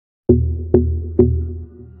Hey,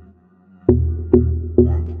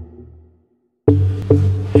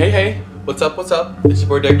 what's up, It's your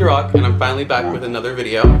boy Dr. Rock, and I'm finally back with another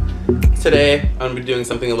video. Today, I'm gonna be doing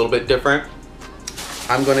something a little bit different.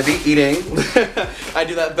 I'm gonna be eating. I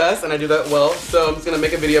do that best, and I do that well, so I'm just gonna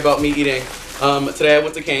make a video about me eating. Today I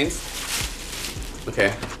went to Cane's.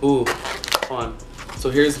 Okay, ooh, hold on. So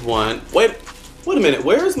here's one. Wait a minute,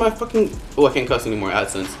 where is my fucking, oh, I can't cuss anymore,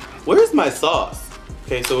 AdSense. Where is my sauce?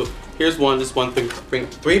 Okay, so here's one, just one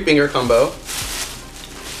three-finger combo.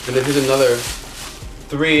 And then here's another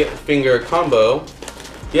 3-finger combo.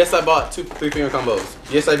 Yes, I bought 2 3-finger combos.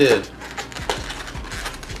 Yes, I did.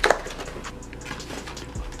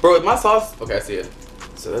 Bro, with my sauce, okay, I see it.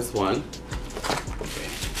 So that's one. Okay.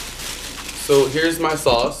 So here's my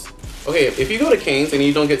sauce. Okay, if you go to Cane's and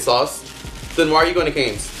you don't get sauce, then why are you going to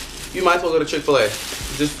Cane's? You might as well go to Chick-fil-A.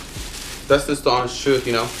 That's just the honest truth,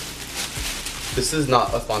 you know? This is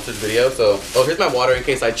not a sponsored video, so, oh, here's my water in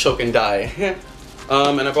case I choke and die.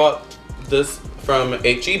 And I bought this from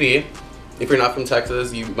H-E-B. If you're not from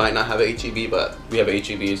Texas, you might not have a H-E-B, but we have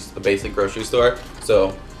H-E-B, it's a basic grocery store.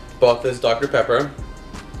 So, bought this Dr. Pepper.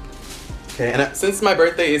 Okay, and since my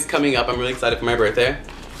birthday is coming up, I'm really excited for my birthday.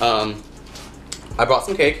 I bought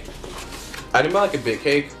some cake. I didn't buy like a big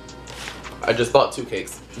cake. I just bought 2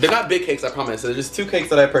 cakes. They're not big cakes, I promise. They're just 2 cakes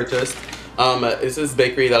that I purchased. It's this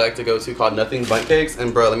bakery that I like to go to called Nothing But Cakes.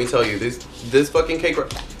 And bro, let me tell you, this fucking cake,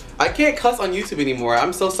 I can't cuss on YouTube anymore.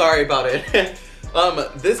 I'm so sorry about it.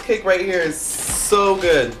 This cake right here is so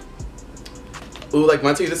good. Ooh, like,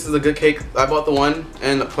 when I tell you this is a good cake, I bought the one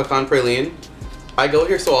in pecan praline. I go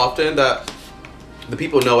here so often that the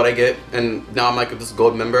people know what I get, and now I'm like this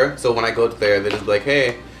gold member. So when I go there, they're just like,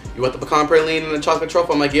 hey, you want the pecan praline and the chocolate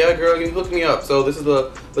truffle? I'm like, yeah, girl, you hook me up. So this is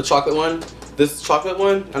the chocolate one. This chocolate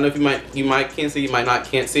one, I don't know if you might can't see, you might not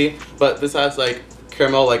can't see, but this has like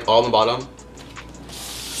caramel like all on the bottom.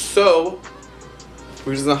 So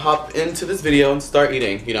we're just gonna hop into this video and start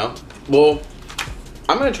eating, you know? Well,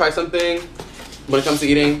 I'm gonna try something when it comes to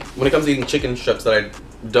eating chicken strips that I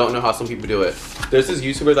don't know how some people do it. There's this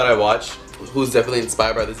YouTuber that I watch who's definitely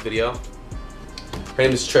inspired by this video. Her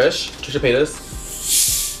name is Trisha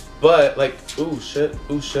Paytas. But like, ooh shit.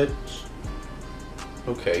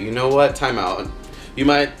 Okay, you know what? Time out. You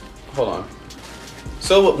might, hold on.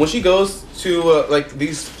 So when she goes to like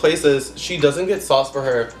these places, she doesn't get sauce for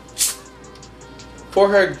her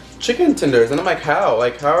chicken tenders, and I'm like, how?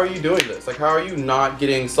 Like, how are you doing this? Like, how are you not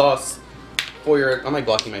getting sauce for your? I'm like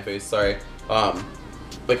blocking my face. Sorry.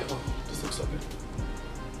 Like, oh, this looks so good.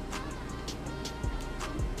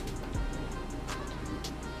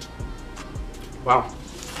 Wow,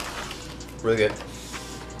 really good.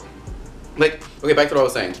 Like, okay, back to what I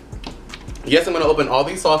was saying. Yes, I'm gonna open all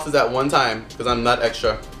these sauces at one time because I'm not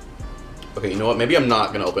extra. Okay, you know what? Maybe I'm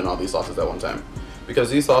not gonna open all these sauces at one time because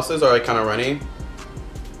these sauces are like kind of runny.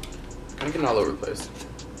 Kind of getting all over the place.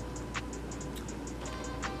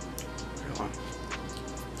 Come on.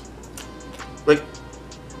 Like,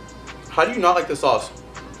 how do you not like the sauce?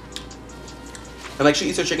 And like, she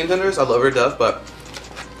eats her chicken tenders. I love her to death, but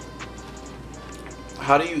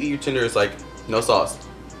how do you eat your tenders like no sauce?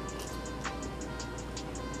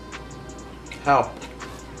 How?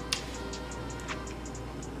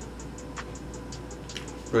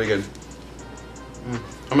 Really good.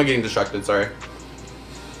 I'm getting distracted, sorry.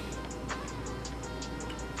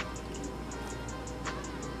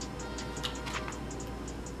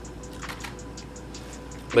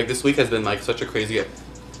 Like, this week has been like such a crazy,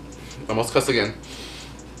 almost cuss again.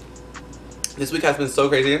 This week has been so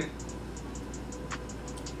crazy.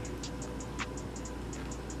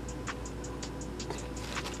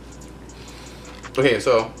 Okay,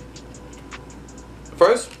 so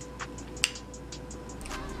first,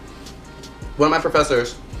 one of my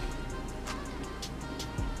professors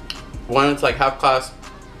wanted to like have class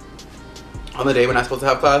on the day when I was supposed to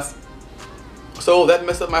have class. So that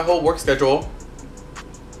messed up my whole work schedule.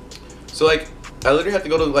 So like, I literally had to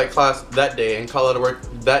go to like class that day and call out of work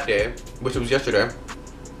that day, which was yesterday.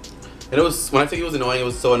 And it was, when I say it was annoying, it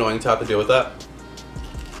was so annoying to have to deal with that.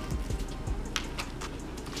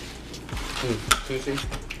 Can you see?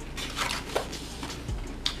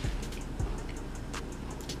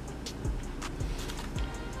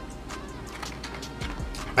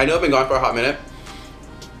 I know I've been gone for a hot minute.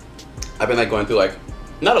 I've been like going through like,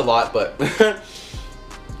 not a lot, but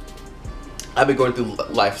I've been going through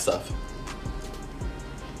life stuff.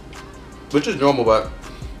 Which is normal, but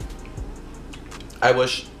I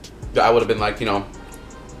wish that I would have been like, you know,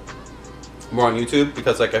 more on YouTube,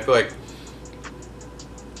 because like I feel like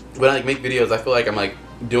when I like make videos, I feel like I'm like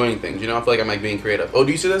doing things, you know. I feel like I'm like being creative. Oh,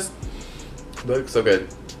 do you see this? It looks so good.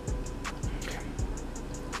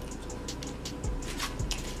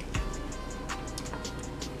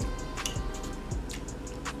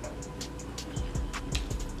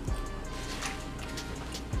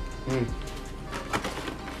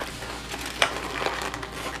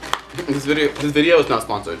 This video is not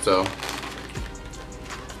sponsored, so.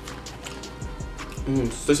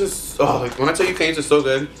 This is, oh, like when I tell you Cane's is so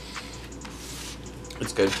good,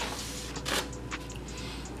 it's good.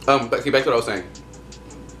 Back to what I was saying.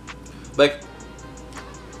 Like,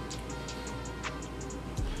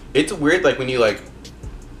 it's weird, like when you like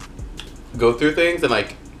go through things and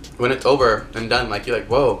like when it's over and done, like you're like,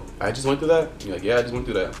 whoa, I just went through that. And you're like, yeah, I just went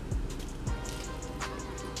through that.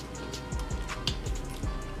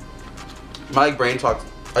 My like, brain talks.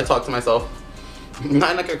 I talk to myself,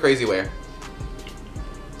 not in like a crazy way.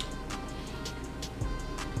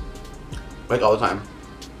 Like all the time,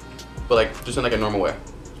 but like just in like a normal way.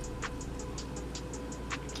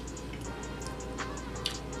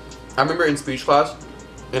 I remember in speech class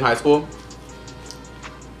in high school,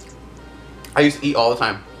 I used to eat all the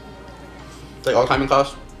time, like all the time in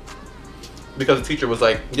class, because the teacher was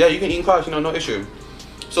like, yeah, you can eat in class, you know, no issue.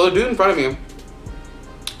 So the dude in front of me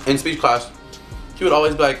in speech class, he would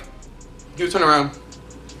always be like, he would turn around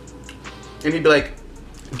and he'd be like,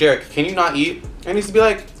 Derek, can you not eat? And he used to be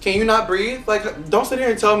like, can you not breathe? Like, don't sit here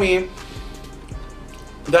and tell me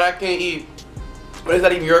that I can't eat. What is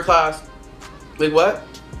that even your class? Like, what?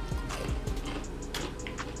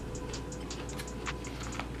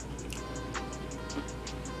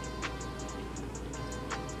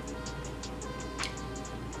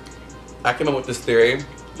 I came up with this theory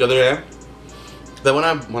the other day that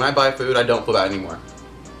when I buy food, I don't feel bad anymore.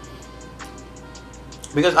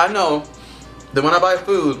 Because I know that when I buy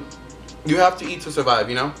food, you have to eat to survive,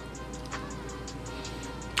 you know?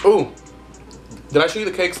 Ooh, did I show you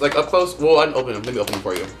the cakes like up close? Well, I didn't open them. Let me open them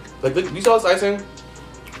for you. Like, look, you saw this icing?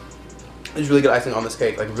 There's really good icing on this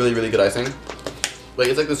cake. Like, really, really good icing. Like,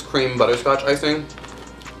 it's like this cream butterscotch icing.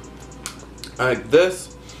 And like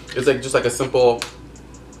this is like just like a simple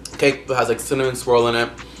cake that has like cinnamon swirl in it.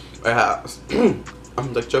 It has,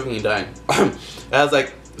 I'm like choking and dying. It has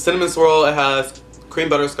like cinnamon swirl. It has cream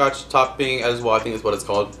butterscotch topping as well, I think is what it's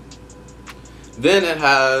called. Then it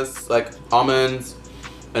has like almonds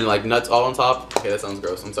and like nuts all on top. Okay, that sounds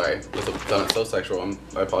gross. I'm sorry. That's so sexual.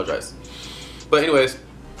 I apologize. But anyways,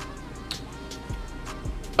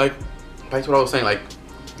 like back to what I was saying. Like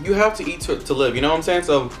you have to eat to live. You know what I'm saying?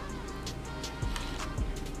 So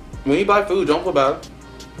when you buy food, don't feel bad.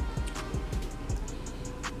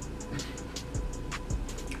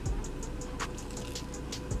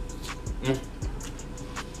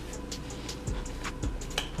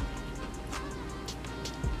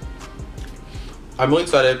 I'm really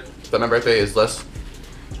excited that my birthday is less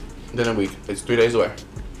than a week. It's 3 days away.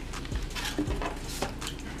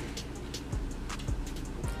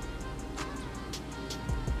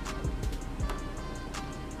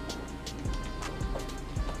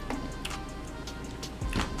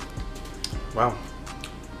 Wow.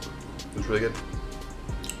 It's really good.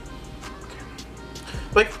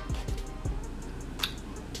 Like,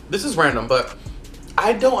 this is random, but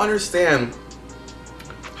I don't understand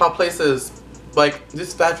how places like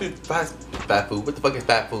this fast food, what the fuck is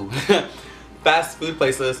fast food? Fast food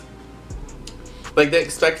places, like they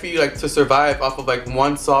expect for you like to survive off of like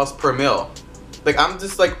one sauce per meal. Like I'm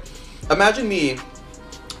just like, imagine me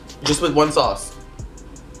just with one sauce.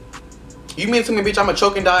 You mean to me, bitch, I'm gonna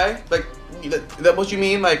choke and die? Like, that what you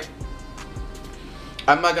mean? Like,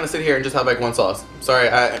 I'm not gonna sit here and just have like one sauce. Sorry,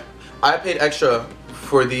 I paid extra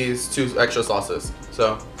for these 2 extra sauces,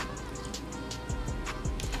 so.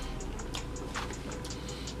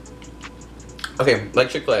 Okay, like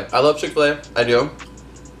Chick-fil-A. I love Chick-fil-A. I do.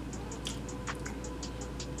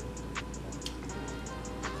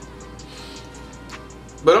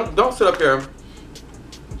 But don't sit up here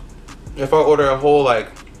if I order a whole like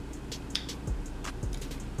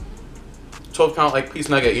 12 count like piece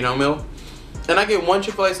nugget, you know, meal, and I get 1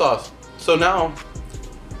 Chick-fil-A sauce. So now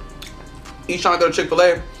each time I go to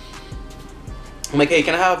Chick-fil-A, I'm like, hey,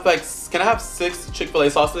 can I have 6 Chick-fil-A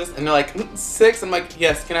sauces? And they're like, 6? I'm like,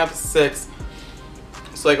 yes, can I have 6?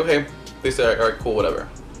 It's like, okay, they say, all right, cool, whatever.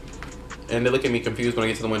 And they look at me confused when I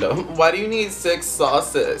get to the window. Why do you need 6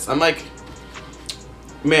 sauces? I'm like,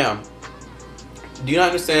 ma'am, do you not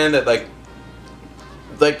understand that like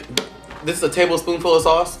this is a tablespoonful of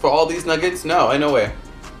sauce for all these nuggets? No, I no way.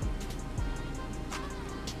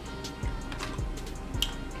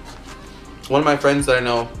 One of my friends that I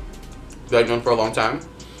know, that I've known for a long time,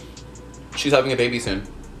 she's having a baby soon.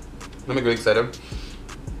 I'm really excited.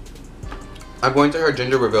 I'm going to her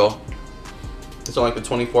gender reveal. It's on like the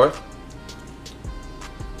 24th.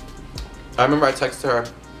 I remember I texted her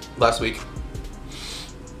last week.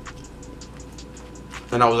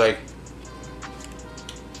 And I was like,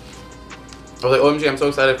 OMG, I'm so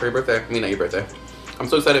excited for your birthday. I mean, not your birthday. I'm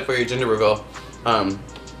so excited for your gender reveal.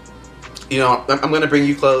 you know, I'm gonna bring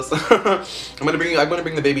you clothes. I'm gonna bring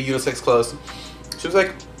the baby unisex clothes. She was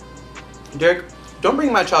like, Derek, don't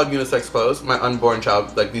bring my child unisex clothes, my unborn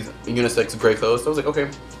child, like these unisex gray clothes. So I was like, okay.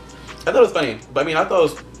 I thought it was funny, but I mean, I thought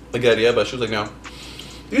it was a good idea, but she was like, no.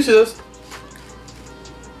 Do you see this?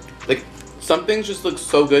 Like, some things just look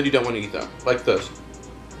so good you don't want to eat them. Like this.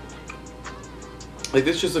 Like,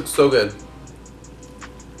 this just looks so good.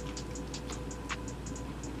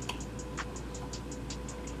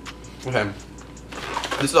 Okay.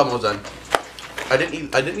 This is almost done. I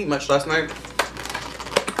didn't eat much last night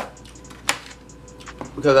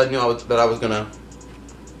because I knew that I was gonna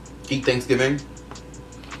eat Thanksgiving.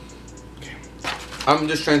 Okay. I'm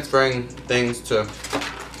just transferring things to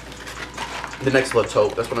the next plateau.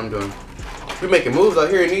 That's what I'm doing. We're making moves out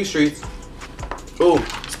here in these streets. Oh,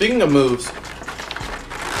 speaking of moves.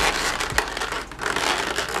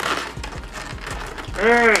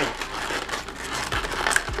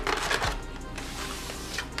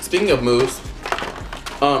 Speaking of moves,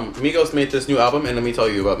 Migos made this new album, and let me tell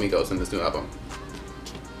you about Migos and this new album.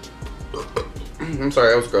 I'm sorry,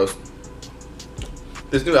 that was gross.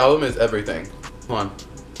 This new album is everything. Hold on.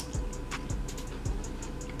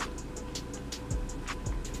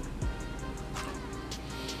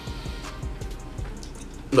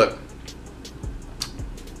 Look.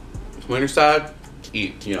 When you're sad,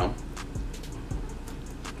 eat, you know.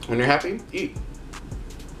 When you're happy, eat.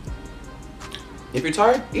 If you're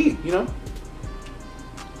tired, eat, you know.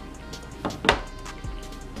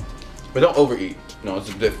 But don't overeat. No, it's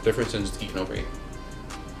a difference in just eating and overeating.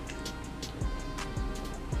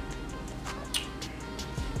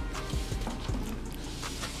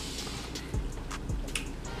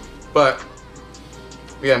 But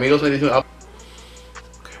yeah, Migos made it to album.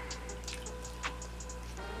 Okay.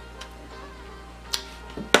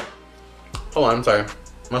 Hold on, I'm sorry.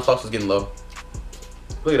 My sauce is getting low.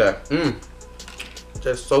 Look at that.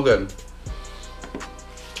 Just so good.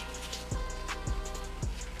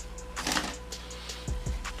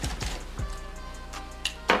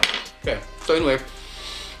 Okay, so anyway,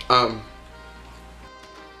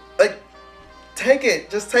 like, take it,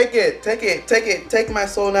 just take it, take my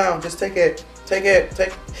soul now, just take it,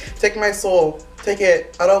 take my soul, take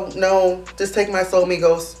it, I don't know, just take my soul,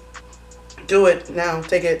 Migos, do it now,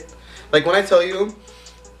 take it. Like, when I tell you,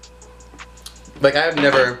 like, I have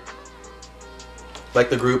never liked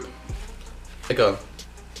the group, like a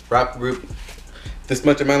rap group, this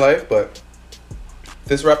much in my life, but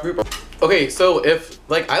this rap group. Okay, so if,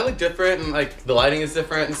 like, I look different and, like, the lighting is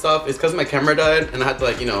different and stuff, it's because my camera died and I had to,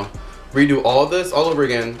 like, you know, redo all this all over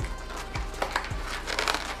again.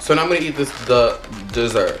 So now I'm gonna eat the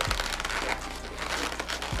dessert.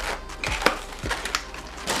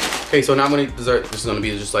 Okay, so now I'm gonna eat dessert. This is gonna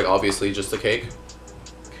be just, like, obviously just a cake.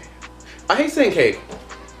 Okay. I hate saying cake.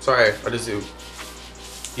 Sorry, I just do.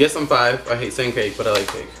 Yes, I'm 5. I hate saying cake, but I like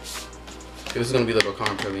cake. Okay, this is gonna be a little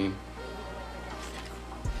calm for me.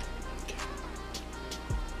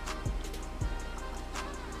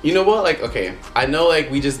 You know what? Like, okay, I know, like,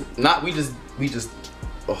 we just,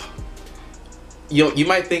 oh. You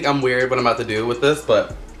might think I'm weird what I'm about to do with this,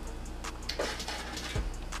 but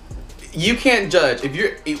you can't judge. If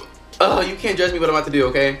you're, you can't judge me what I'm about to do,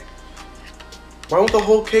 okay? Why won't the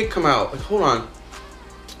whole cake come out? Like, hold on.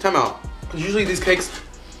 Time out. Because usually these cakes,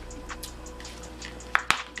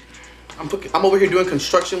 I'm over here doing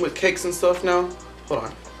construction with cakes and stuff now. Hold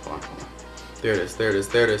on. There it is.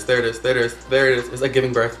 It's like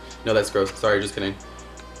giving birth. No, that's gross. Sorry, just kidding.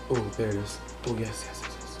 Oh, there it is. Oh, yes.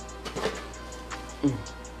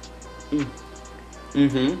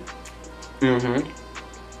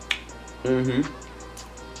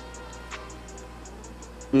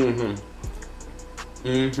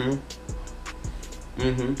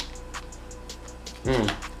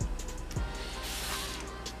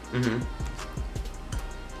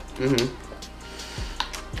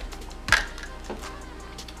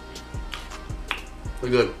 We're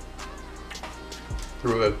good.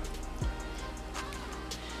 We're good.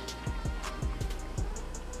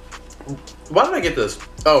 Why did I get this?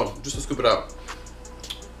 Oh, just to scoop it out.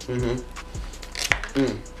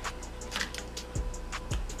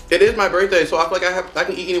 It is my birthday, so I feel like I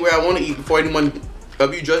can eat anywhere I want to eat before anyone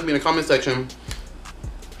of you judge me in the comment section.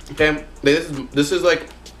 Okay, this is like,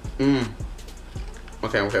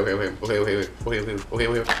 Okay. I'm so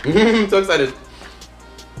excited.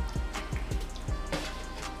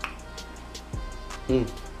 We're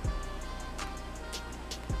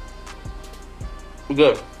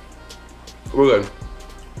good.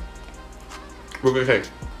 We're good cake.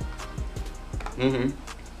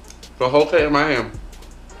 The whole cake in my hand.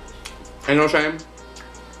 Ain't no shame.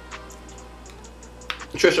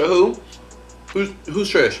 Trisha who? Who's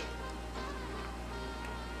Trish?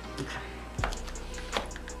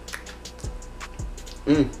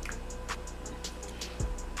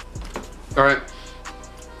 Alright.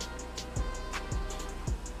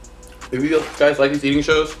 If you guys like these eating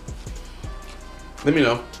shows, let me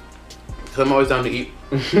know. Because I'm always down to eat.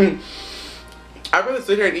 I'd rather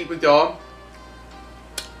sit here and eat with y'all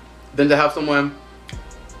than to have someone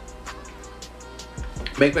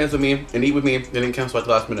make plans with me and eat with me and then cancel at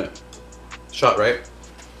the last minute. Shot, right?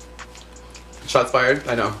 Shots fired,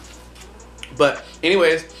 I know. But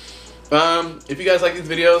anyways, if you guys like these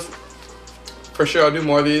videos, for sure I'll do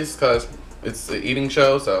more of these because it's an eating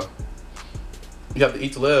show, so you have to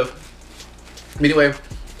eat to live. Anyway,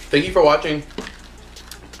 thank you for watching.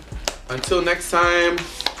 Until next time,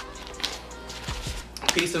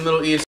 peace in the Middle East.